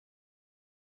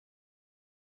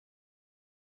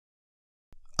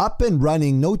Up and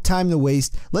running, no time to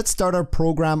waste. Let's start our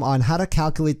program on how to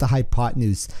calculate the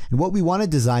hypotenuse. And what we want to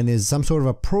design is some sort of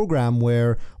a program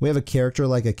where we have a character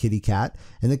like a kitty cat,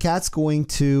 and the cat's going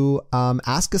to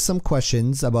ask us some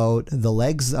questions about the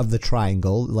legs of the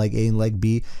triangle, leg A and leg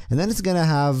B, and then it's going to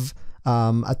have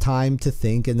a time to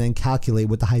think and then calculate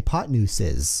what the hypotenuse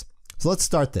is. So let's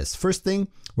start this. First thing,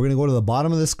 we're going to go to the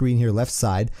bottom of the screen here, left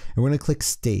side, and we're going to click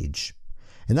Stage.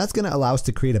 And that's going to allow us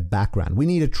to create a background. We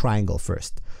need a triangle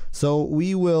first. So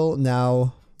we will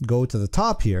now go to the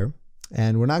top here,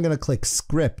 and we're not going to click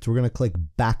Script. We're going to click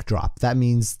Backdrop. That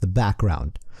means the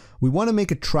background. We want to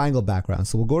make a triangle background.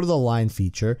 So we'll go to the line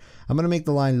feature. I'm going to make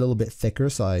the line a little bit thicker.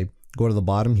 So I go to the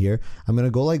bottom here. I'm going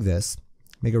to go like this.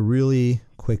 Make a really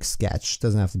quick sketch.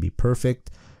 Doesn't have to be perfect,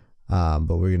 but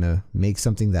we're going to make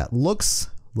something that looks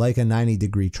like a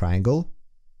 90-degree triangle.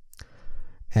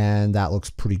 And that looks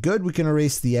pretty good. We can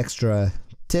erase the extra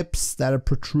tips that are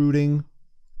protruding.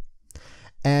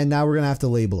 And now we're going to have to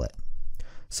label it.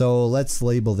 So let's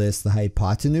label this the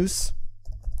hypotenuse.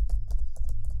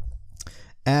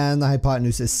 And the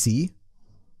hypotenuse is C.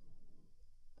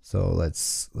 So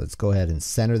let's go ahead and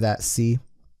center that C.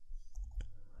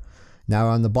 Now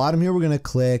on the bottom here, we're going to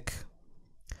click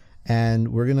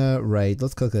and we're going to write,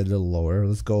 let's click a little lower.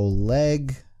 Let's go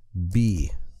leg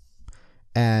B.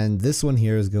 And this one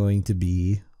here is going to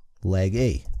be leg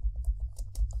A.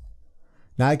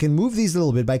 Now I can move these a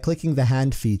little bit by clicking the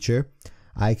hand feature.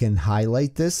 I can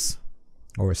highlight this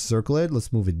or circle it.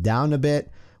 Let's move it down a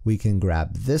bit. We can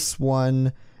grab this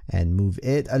one and move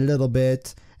it a little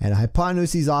bit. And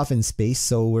hypotenuse is off in space,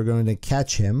 so we're going to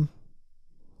catch him.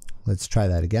 Let's try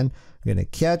that again. We're going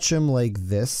to catch him like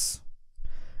this,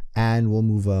 and we'll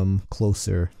move him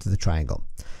closer to the triangle.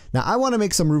 Now I want to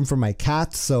make some room for my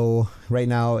cat, so right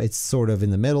now it's sort of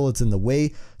in the middle, it's in the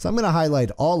way. So I'm going to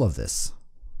highlight all of this.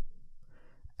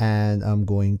 And I'm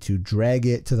going to drag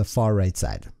it to the far right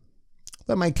side.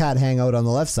 Let my cat hang out on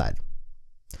the left side.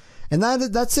 And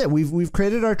that's it. We've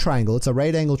created our triangle. It's a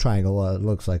right angle triangle. It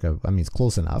looks like it's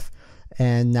close enough.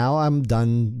 And now I'm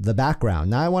done the background.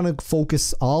 Now I want to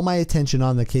focus all my attention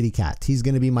on the kitty cat. He's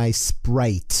going to be my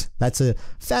sprite. That's a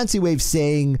fancy way of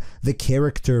saying the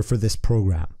character for this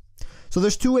program. So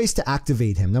there's two ways to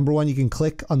activate him. Number one, you can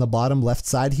click on the bottom left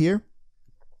side here.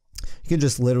 You can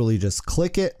just literally just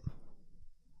click it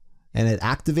and it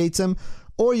activates him,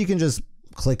 or you can just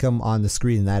click him on the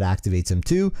screen and that activates him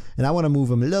too. And I want to move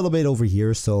him a little bit over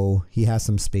here so he has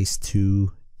some space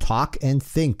to talk and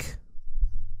think.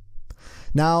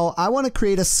 Now I want to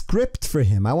create a script for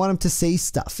him. I want him to say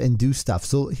stuff and do stuff.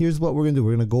 So here's what we're going to do.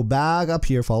 We're going to go back up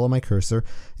here, follow my cursor.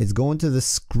 It's going to the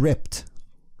script.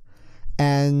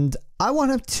 And I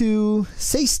want him to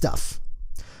say stuff.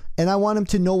 And I want him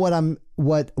to know what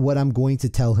I'm going to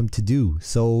tell him to do.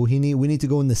 So we need to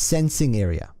go in the sensing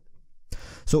area.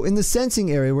 So in the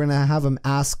sensing area, we're going to have him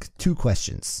ask two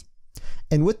questions.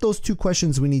 And with those two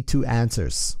questions, we need two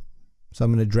answers. So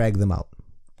I'm going to drag them out.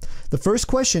 The first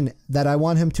question that I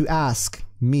want him to ask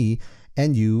me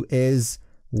and you is,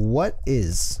 what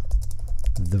is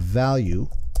the value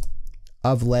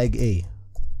of leg A?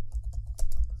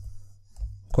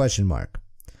 Question mark.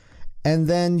 And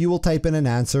then you will type in an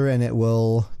answer and it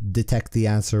will detect the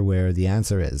answer where the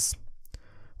answer is,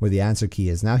 where the answer key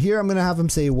is. Now here I'm going to have him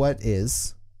say, what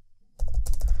is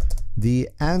the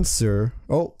answer?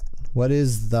 Oh, what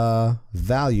is the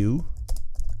value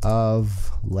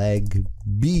of leg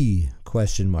B?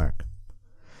 Question mark.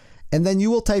 And then you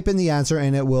will type in the answer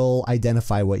and it will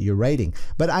identify what you're writing.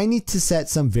 But I need to set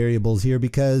some variables here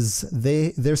because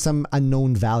there's some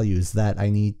unknown values that I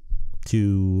need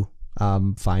to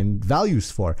find values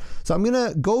for. So I'm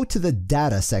going to go to the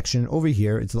data section over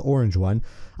here. It's the orange one.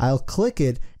 I'll click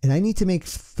it and I need to make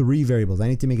three variables. I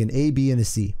need to make an A, B, and a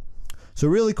C. So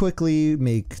really quickly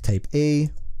type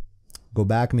A, go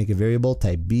back, make a variable,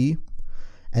 type B,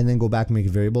 and then go back and make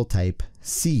a variable, type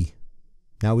C.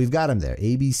 Now we've got them there,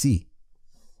 A, B, C.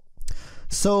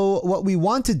 So what we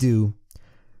want to do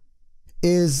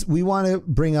is we want to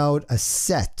bring out a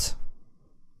set.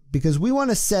 Because we want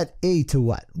to set A to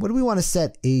what? What do we want to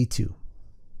set A to?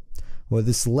 Well,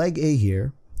 this leg A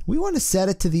here, we want to set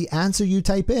it to the answer you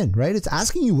type in, right? It's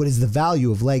asking you what is the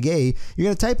value of leg A. You're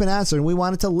going to type an answer and we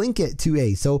want it to link it to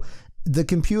A. So the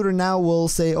computer now will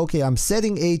say, okay, I'm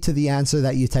setting A to the answer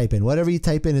that you type in. Whatever you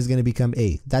type in is going to become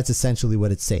A. That's essentially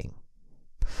what it's saying.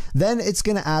 Then it's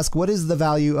going to ask, what is the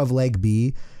value of leg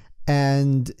B?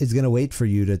 And it's going to wait for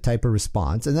you to type a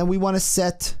response. And then we want to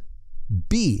set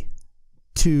B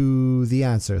to the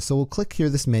answer. So we'll click here,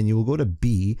 this menu, we'll go to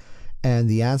B, and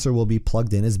the answer will be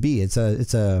plugged in as B. It's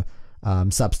a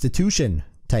substitution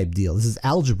type deal. This is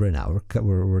algebra now.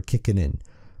 We're kicking in.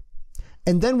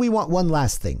 And then we want one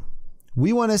last thing.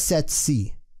 We want to set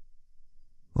C.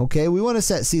 Okay, we want to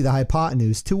set C, the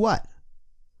hypotenuse, to what?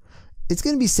 It's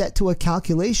going to be set to a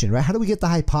calculation, right? How do we get the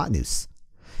hypotenuse?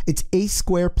 It's a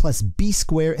squared plus b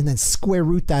squared and then square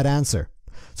root that answer.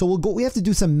 So we have to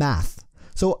do some math.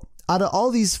 So out of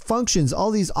all these functions,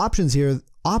 all these options here,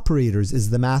 operators is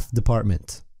the math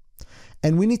department.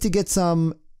 And we need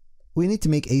to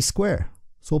make a square.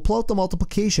 So we'll pull out the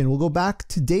multiplication, we'll go back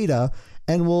to data,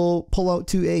 and we'll pull out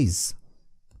two a's.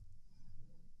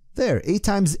 There, a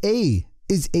times a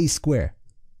is a square.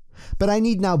 But I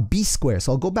need now b squared.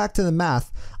 So I'll go back to the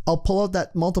math, I'll pull out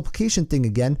that multiplication thing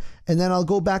again, and then I'll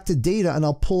go back to data and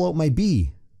I'll pull out my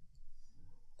b.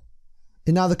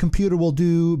 And now the computer will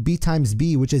do b times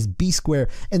b, which is b squared.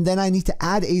 And then I need to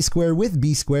add a squared with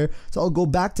b squared. So I'll go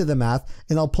back to the math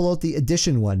and I'll pull out the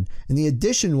addition one. And the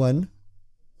addition one,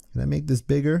 can I make this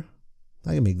bigger?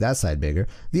 I can make that side bigger.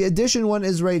 The addition one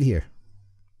is right here.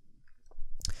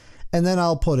 And then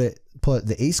I'll put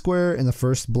the a square in the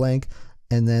first blank,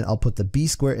 and then I'll put the b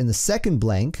square in the second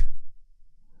blank.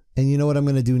 And you know what I'm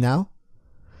going to do now?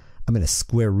 I'm going to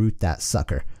square root that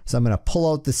sucker. So I'm going to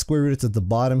pull out the square root at the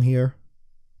bottom here.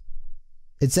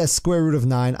 It says square root of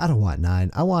 9. I don't want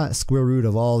 9. I want square root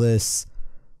of all this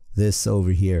over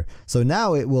here. So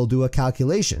now it will do a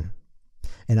calculation.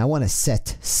 And I want to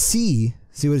set C.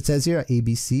 See what it says here?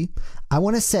 ABC. I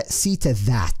want to set C to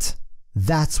that.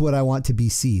 That's what I want to be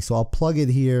C. So I'll plug it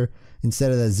here.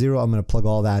 Instead of that 0, I'm going to plug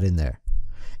all that in there.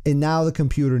 And now the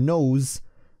computer knows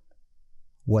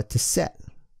what to set.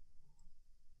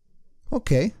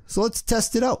 Okay, so let's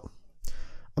test it out.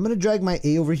 I'm going to drag my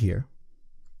A over here.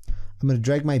 I'm going to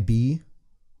drag my B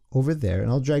over there,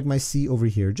 and I'll drag my C over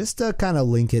here just to kind of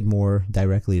link it more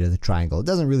directly to the triangle. It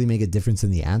doesn't really make a difference in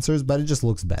the answers, but it just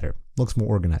looks better, looks more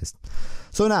organized.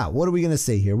 So now, what are we going to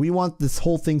say here? We want this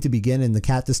whole thing to begin and the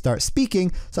cat to start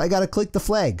speaking, so I got to click the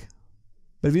flag.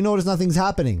 But if you notice, nothing's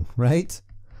happening, right?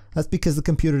 That's because the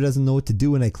computer doesn't know what to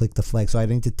do when I click the flag, so I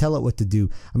need to tell it what to do.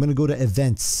 I'm going to go to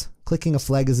events. Clicking a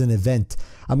flag is an event.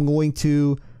 I'm going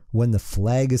to, when the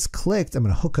flag is clicked, I'm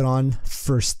going to hook it on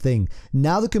first thing.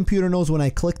 Now the computer knows when I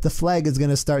click the flag, it's going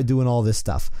to start doing all this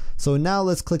stuff. So now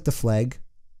let's click the flag.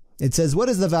 It says, what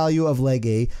is the value of leg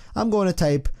A? I'm going to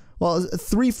type, well,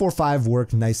 3, 4, 5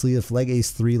 work nicely. If leg A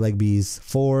is 3, leg B is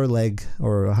 4, leg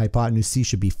or hypotenuse C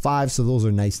should be 5. So those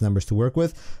are nice numbers to work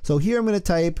with. So here I'm going to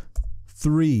type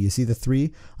 3. You see the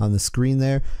 3 on the screen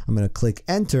there? I'm going to click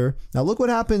enter. Now look what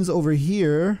happens over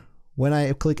here when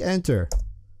I click enter.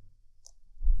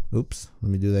 Oops, let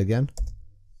me do that again.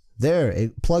 There,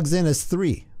 it plugs in as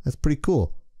 3. That's pretty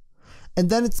cool. And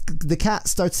then the cat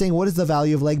starts saying, what is the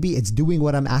value of leg B? It's doing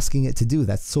what I'm asking it to do.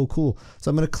 That's so cool. So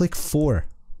I'm going to click 4.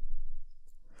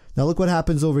 Now look what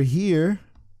happens over here.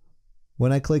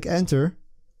 When I click enter,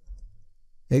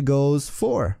 it goes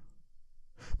 4.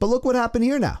 But look what happened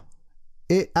here now.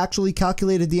 It actually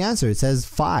calculated the answer. It says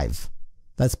 5.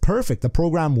 That's perfect. The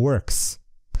program works.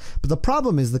 But the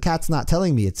problem is the cat's not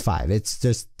telling me it's 5. It's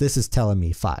just, this is telling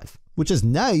me 5, which is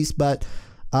nice. But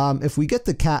if we get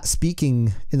the cat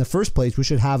speaking in the first place, we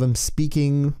should have him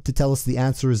speaking to tell us the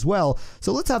answer as well.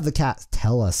 So let's have the cat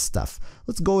tell us stuff.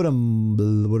 Let's go to,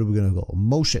 what are we going to go?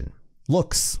 Motion.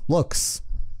 Looks.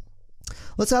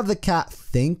 Let's have the cat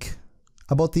think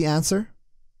about the answer.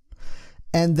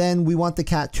 And then we want the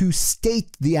cat to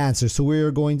state the answer. So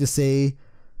we're going to say,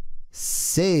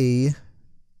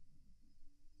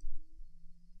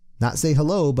 not say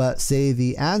hello, but say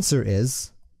the answer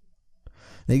is.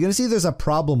 Now you're going to see there's a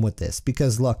problem with this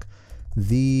because look,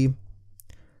 the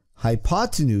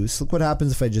hypotenuse, look what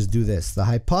happens if I just do this. The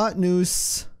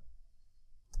hypotenuse,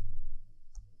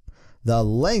 the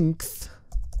length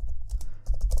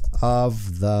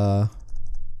of the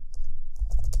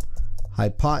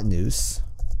hypotenuse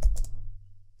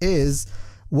is,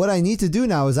 what I need to do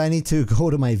now is I need to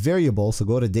go to my variable, so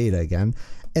go to data again,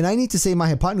 and I need to say my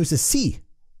hypotenuse is C,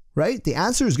 right? The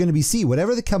answer is going to be C.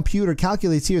 Whatever the computer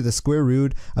calculates here, the square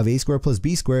root of a squared plus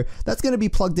b squared, that's going to be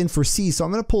plugged in for C. So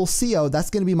I'm going to pull C out. That's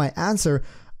going to be my answer.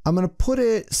 I'm going to put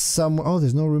it somewhere. Oh,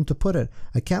 there's no room to put it.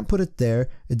 I can't put it there.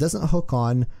 It doesn't hook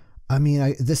on. I mean,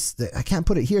 I can't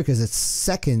put it here because it's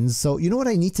seconds. So you know what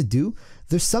I need to do?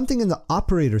 There's something in the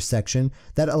operator section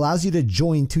that allows you to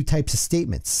join two types of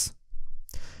statements.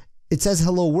 It says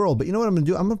hello world, but you know what I'm going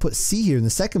to do? I'm going to put C here in the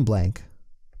second blank.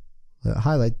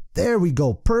 Highlight. There we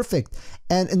go. Perfect.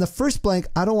 And in the first blank,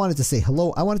 I don't want it to say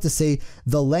hello. I want it to say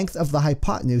the length of the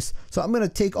hypotenuse. So I'm going to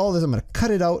take all this. I'm going to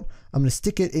cut it out. I'm going to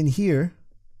stick it in here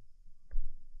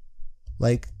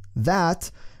like that.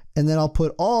 And then I'll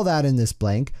put all that in this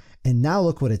blank. And now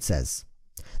look what it says.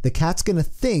 The cat's going to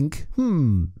think,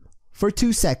 for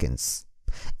 2 seconds.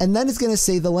 And then it's going to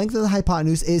say the length of the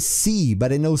hypotenuse is C,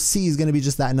 but it knows C is going to be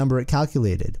just that number it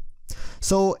calculated.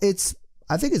 So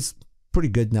I think it's pretty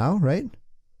good now, right?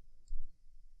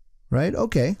 Right?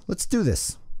 Okay, let's do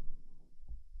this.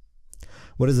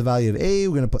 What is the value of A?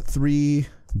 We're going to put 3.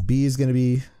 B is going to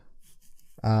be,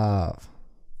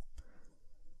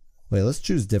 wait, let's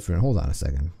choose different. Hold on a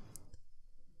second.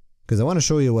 Because I want to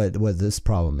show you what this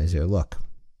problem is here. Look.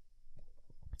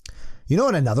 You know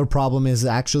what another problem is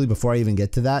actually, before I even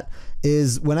get to that,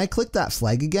 is when I click that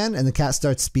flag again and the cat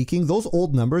starts speaking, those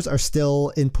old numbers are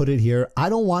still inputted here. I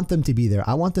don't want them to be there.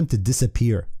 I want them to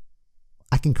disappear.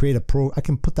 I can create I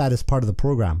can put that as part of the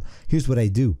program. Here's what I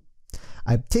do.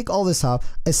 I take all this off.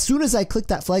 As soon as I click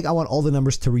that flag, I want all the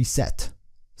numbers to reset.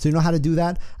 So you know how to do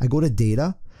that? I go to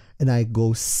data and I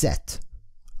go set.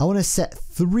 I want to set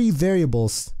 3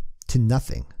 variables to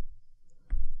nothing.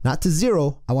 Not to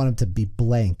 0. I want them to be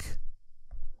blank.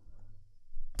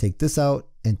 Take this out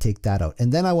and take that out.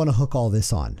 And then I want to hook all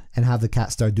this on and have the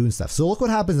cat start doing stuff. So look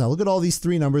what happens now. Look at all these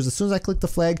 3 numbers. As soon as I click the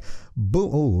flag, boom.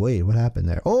 Oh, wait, what happened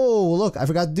there? Oh, look, I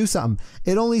forgot to do something.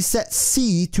 It only set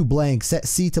C to blank, set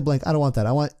C to blank. I don't want that.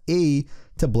 I want A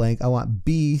to blank. I want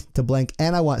B to blank,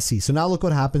 and I want C. So now look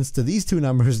what happens to these 2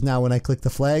 numbers now when I click the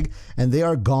flag, and they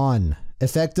are gone,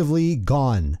 effectively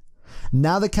gone.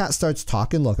 Now the cat starts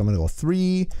talking. Look, I'm going to go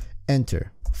 3,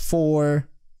 enter, 4,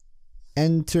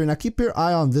 enter. Now keep your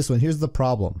eye on this one. Here's the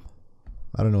problem.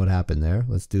 I don't know what happened there.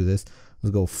 Let's do this.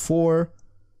 Let's go 4.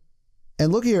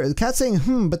 And look here. The cat's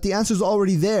saying, but the answer's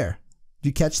already there. Do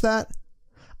you catch that?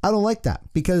 I don't like that,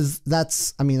 because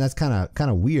that's kind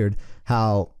of weird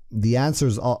how the answer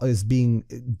is being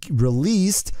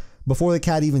released before the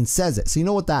cat even says it. So you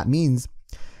know what that means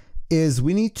is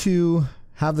we need to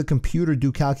have the computer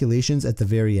do calculations at the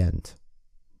very end.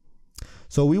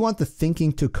 So we want the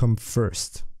thinking to come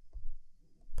first.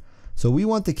 So we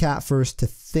want the cat first to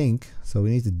think. So we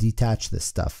need to detach this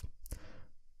stuff.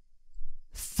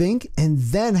 Think and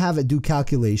then have it do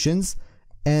calculations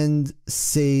and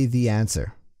say the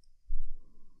answer.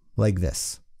 Like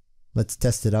this. Let's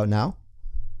test it out now.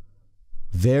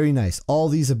 Very nice. All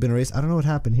these have been erased. I don't know what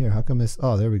happened here. How come this?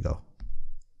 Oh, there we go.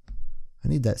 I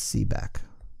need that C back.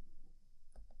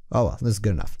 Oh, well, this is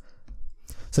good enough.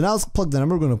 So now let's plug the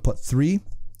number. We're going to put 3,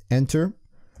 enter,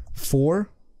 4,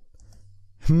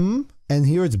 and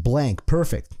here it's blank.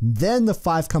 Perfect. Then the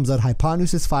 5 comes out.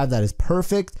 Hypotenuse is 5. That is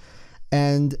perfect.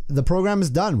 And the program is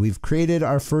done. We've created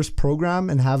our first program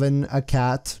and having a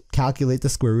cat calculate the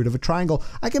square root of a triangle.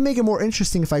 I can make it more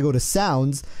interesting if I go to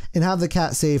sounds and have the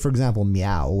cat say, for example,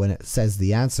 meow when it says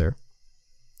the answer.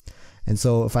 And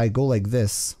so if I go like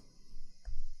this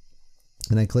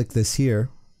and I click this here.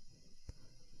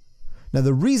 Now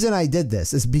the reason I did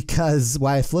this is because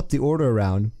why I flipped the order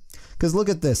around. Because look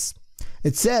at this.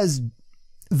 It says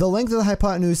the length of the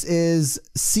hypotenuse is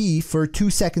C for 2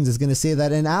 seconds is going to say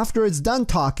that. And after it's done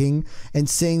talking and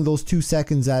saying those 2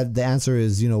 seconds that the answer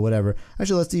is, whatever.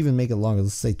 Actually, let's even make it longer.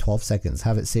 Let's say 12 seconds.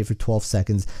 Have it say for 12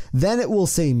 seconds. Then it will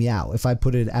say meow if I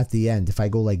put it at the end, if I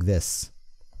go like this.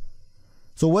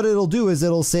 So what it'll do is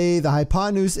it'll say the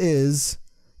hypotenuse is,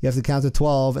 you have to count to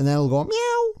 12, and then it'll go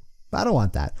meow. But I don't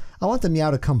want that. I want the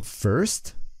meow to come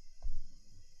first.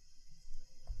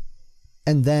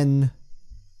 And then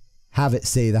have it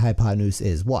say the hypotenuse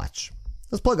is. Watch.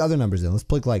 Let's plug other numbers in. Let's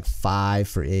plug like 5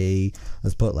 for A.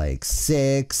 Let's put like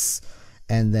 6.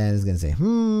 And then it's going to say,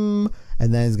 and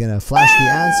then it's going to flash the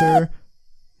answer.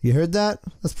 You heard that?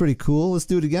 That's pretty cool. Let's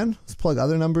do it again. Let's plug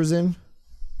other numbers in.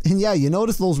 And yeah, you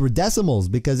notice those were decimals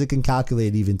because it can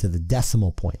calculate even to the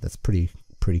decimal point. That's pretty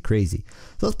crazy.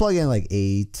 So let's plug in like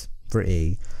 8 for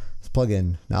A. Let's plug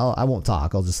in. Now I won't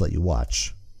talk. I'll just let you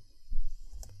watch.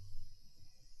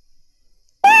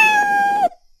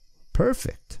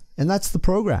 Perfect. And that's the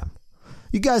program.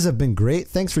 You guys have been great.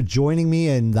 Thanks for joining me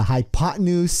in the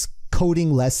hypotenuse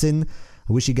coding lesson.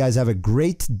 I wish you guys have a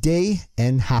great day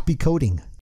and happy coding.